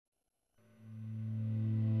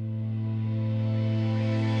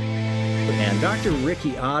And Dr.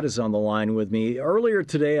 Riki Ott is on the line with me. Earlier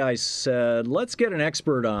today, I said, let's get an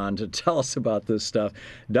expert on to tell us about this stuff.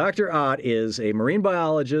 Dr. Ott is a marine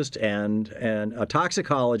biologist and a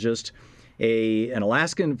toxicologist,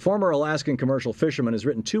 an former Alaskan commercial fisherman, has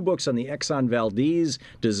written 2 books on the Exxon Valdez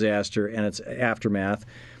disaster and its aftermath.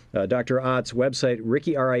 Dr. Ott's website,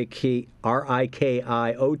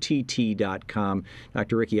 rikiott.com.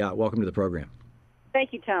 Dr. Riki Ott, welcome to the program.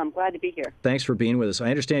 Thank you, Tom. Glad to be here. Thanks for being with us. I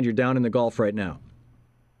understand you're down in the Gulf right now.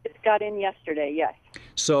 Just got in yesterday, yes.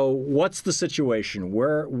 So what's the situation?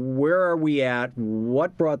 Where are we at?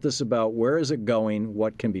 What brought this about? Where is it going?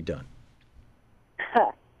 What can be done?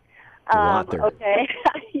 A lot there. Okay,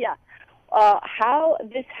 yeah. How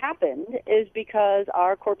this happened is because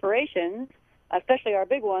our corporations, especially our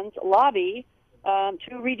big ones, lobby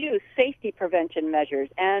to reduce safety prevention measures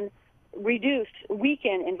and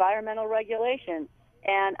weaken environmental regulation.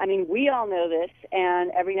 And, I mean, we all know this, and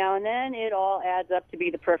every now and then it all adds up to be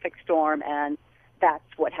the perfect storm, and that's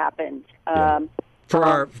what happened. Yeah. For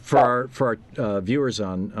our viewers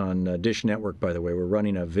on Dish Network, by the way, we're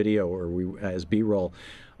running a video as B-roll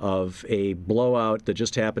of a blowout that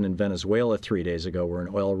just happened in Venezuela 3 days ago, where an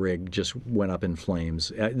oil rig just went up in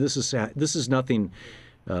flames. This is nothing.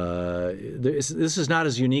 This is not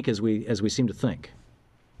as unique as we seem to think.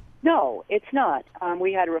 No, it's not.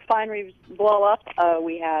 We had refineries blow up.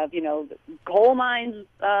 We have, coal mines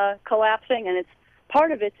collapsing, and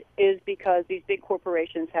part of it is because these big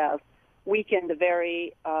corporations have weakened the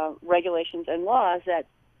very regulations and laws that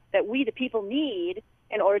we, the people, need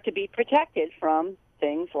in order to be protected from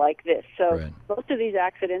things like this. So right. Most of these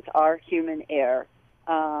accidents are human error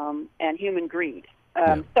and human greed.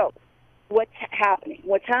 So what's happening?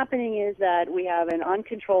 What's happening is that we have an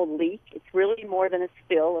uncontrolled leak. It's really more than a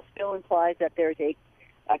spill. A spill implies that there's a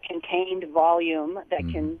contained volume that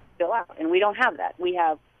can spill out, and we don't have that. We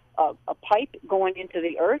have a pipe going into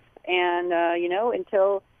the earth, and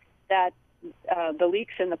until that the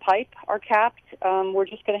leaks in the pipe are capped, we're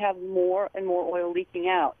just going to have more and more oil leaking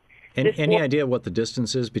out. Any idea what the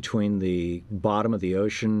distance is between the bottom of the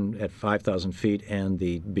ocean at 5,000 feet and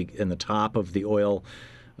the top of the oil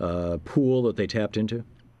pool that they tapped into?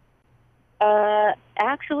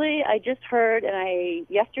 Actually, I just heard,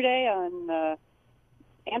 yesterday on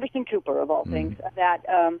Anderson Cooper, of all things, that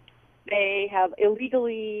they have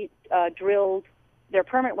illegally drilled. Their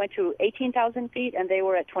permit went to 18,000 feet, and they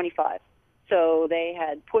were at 25. So they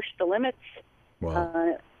had pushed the limits.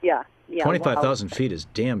 Wow. Yeah. 25,000 feet is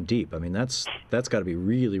damn deep. I mean, that's got to be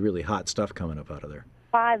really, really hot stuff coming up out of there.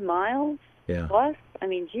 5 miles? Yeah. Plus? I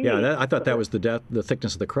mean, geez. Yeah, I thought that was the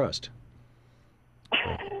thickness of the crust.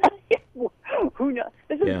 Who knows?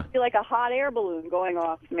 This is like a hot air balloon going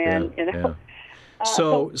off, man. Yeah.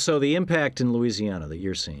 So the impact in Louisiana that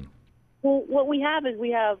you're seeing. Well, what we have is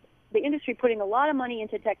the industry putting a lot of money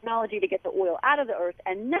into technology to get the oil out of the earth,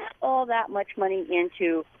 and not all that much money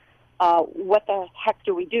into what the heck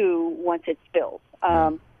do we do once it spills.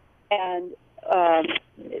 And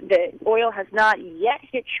the oil has not yet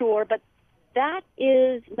hit shore, but that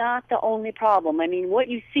is not the only problem. I mean, what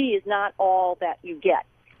you see is not all that you get.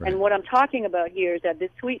 Right. And what I'm talking about here is that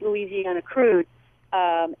this sweet Louisiana crude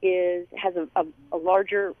has a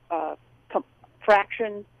larger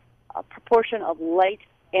proportion of light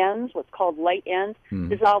ends, what's called light ends,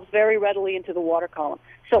 dissolves very readily into the water column.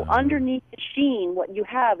 So underneath the sheen, what you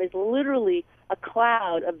have is literally a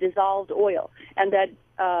cloud of dissolved oil. And that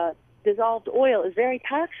dissolved oil is very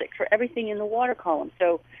toxic for everything in the water column.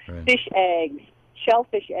 So fish eggs,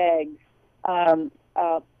 shellfish eggs,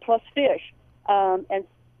 plus fish. And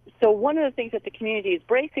so one of the things that the community is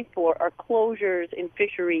bracing for are closures in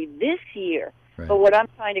fishery this year. Right. But what I'm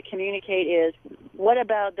trying to communicate is, what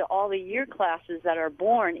about all the year classes that are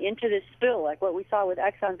born into this spill, like what we saw with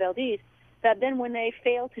Exxon Valdez, that then when they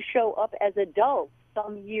fail to show up as adults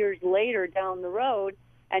some years later down the road,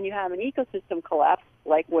 and you have an ecosystem collapse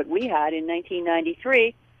like what we had in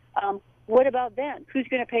 1993, what about then? Who's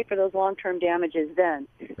going to pay for those long-term damages then?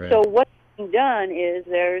 Right. So what's being done is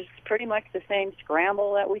there's pretty much the same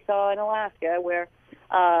scramble that we saw in Alaska, where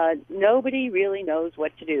nobody really knows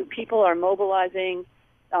what to do. People are mobilizing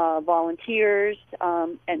volunteers,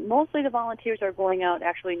 and mostly the volunteers are going out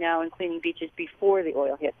actually now and cleaning beaches before the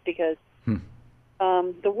oil hits, because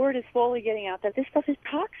the word is slowly getting out that this stuff is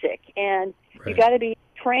toxic, and you got to be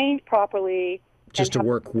trained properly. Just to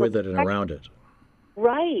work with it and around it.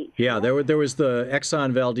 Right. Yeah, there was the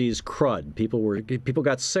Exxon Valdez crud. People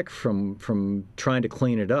got sick from trying to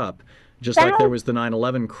clean it up. Just like there was the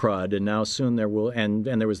 9/11 crud, and now soon there will, and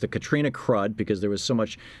there was the Katrina crud because there was so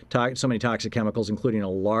many toxic chemicals, including a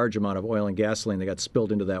large amount of oil and gasoline that got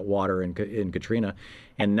spilled into that water in Katrina.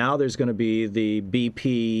 And now there's going to be the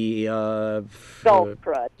BP Gulf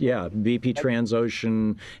crud. Yeah, BP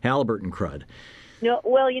Transocean Halliburton crud. No,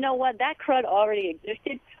 well, you know what? That crud already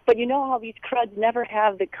existed, but you know how these cruds never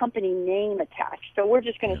have the company name attached. So we're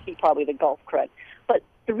just going to see probably the Gulf crud. But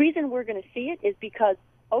the reason we're going to see it is because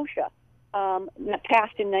OSHA,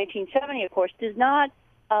 passed in 1970, of course, does not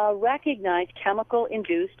recognize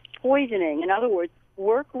chemical-induced poisoning. In other words,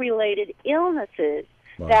 work-related illnesses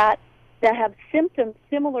that have symptoms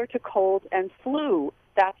similar to cold and flu.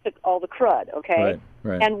 That's all the crud, okay?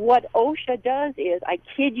 Right. And what OSHA does is, I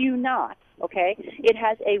kid you not, okay, it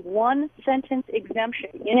has a one-sentence exemption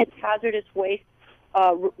in its hazardous waste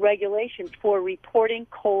regulations for reporting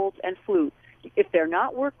colds and flu. If they're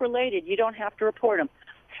not work-related, you don't have to report them.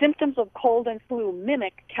 Symptoms of cold and flu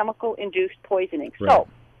mimic chemical-induced poisoning. Right. So,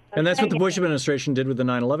 and that's what the Bush administration did with the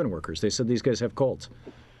 9/11 workers. They said these guys have colds.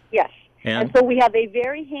 Yes. And so we have a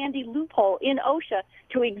very handy loophole in OSHA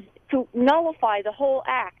to nullify the whole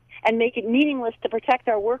act and make it meaningless to protect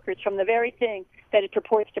our workers from the very thing that it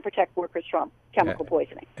purports to protect workers from, chemical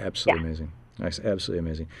poisoning. Absolutely amazing. Nice, absolutely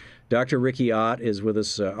amazing. Dr. Riki Ott is with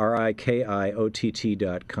us, RIKIOTT.com,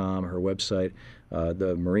 her website,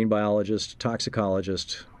 the marine biologist,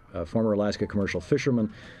 toxicologist, former Alaska commercial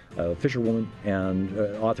fisherwoman, and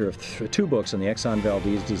author of 2 books on the Exxon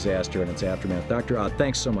Valdez disaster and its aftermath. Dr. Ott,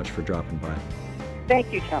 thanks so much for dropping by.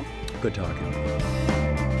 Thank you, Tom. Good talking.